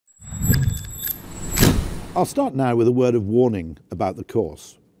I'll start now with a word of warning about the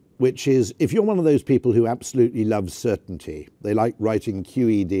course, which is if you're one of those people who absolutely loves certainty, they like writing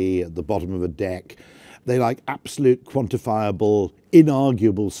QED at the bottom of a deck, they like absolute quantifiable,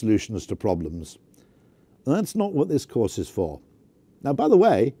 inarguable solutions to problems. And that's not what this course is for. Now, by the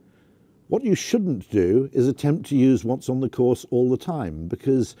way, what you shouldn't do is attempt to use what's on the course all the time,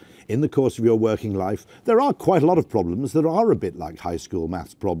 because in the course of your working life, there are quite a lot of problems that are a bit like high school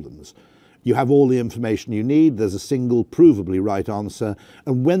maths problems. You have all the information you need, there's a single provably right answer,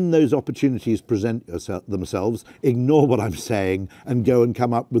 and when those opportunities present themselves, ignore what I'm saying and go and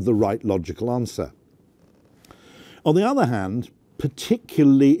come up with the right logical answer. On the other hand,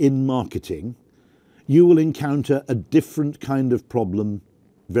 particularly in marketing, you will encounter a different kind of problem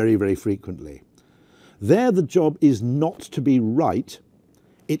very, very frequently. There, the job is not to be right,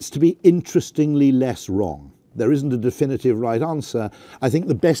 it's to be interestingly less wrong. There isn't a definitive right answer. I think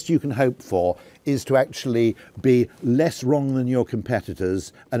the best you can hope for is to actually be less wrong than your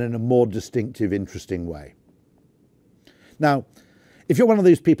competitors and in a more distinctive, interesting way. Now, if you're one of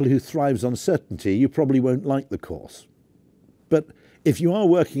those people who thrives on certainty, you probably won't like the course. But if you are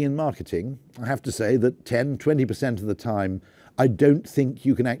working in marketing, I have to say that 10–20% of the time, I don't think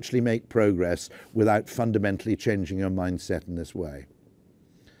you can actually make progress without fundamentally changing your mindset in this way.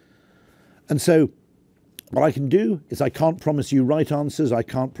 And so, what I can do is I can't promise you right answers, I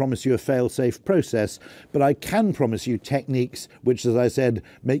can't promise you a fail-safe process, but I can promise you techniques which, as I said,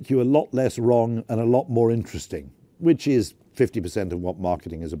 make you a lot less wrong and a lot more interesting, which is 50% of what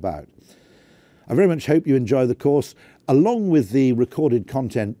marketing is about. I very much hope you enjoy the course. Along with the recorded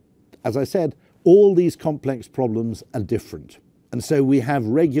content, as I said, all these complex problems are different. And so we have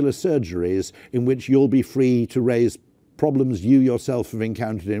regular surgeries in which you'll be free to raise problems you yourself have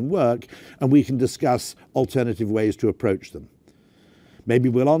encountered in work, and we can discuss alternative ways to approach them. Maybe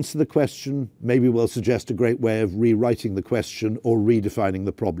we'll answer the question, maybe we'll suggest a great way of rewriting the question or redefining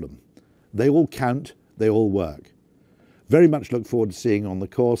the problem. They all count, they all work. Very much look forward to seeing you on the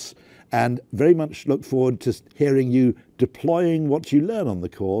course, and very much look forward to hearing you deploying what you learn on the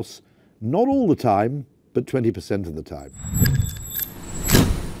course, not all the time, but 20% of the time.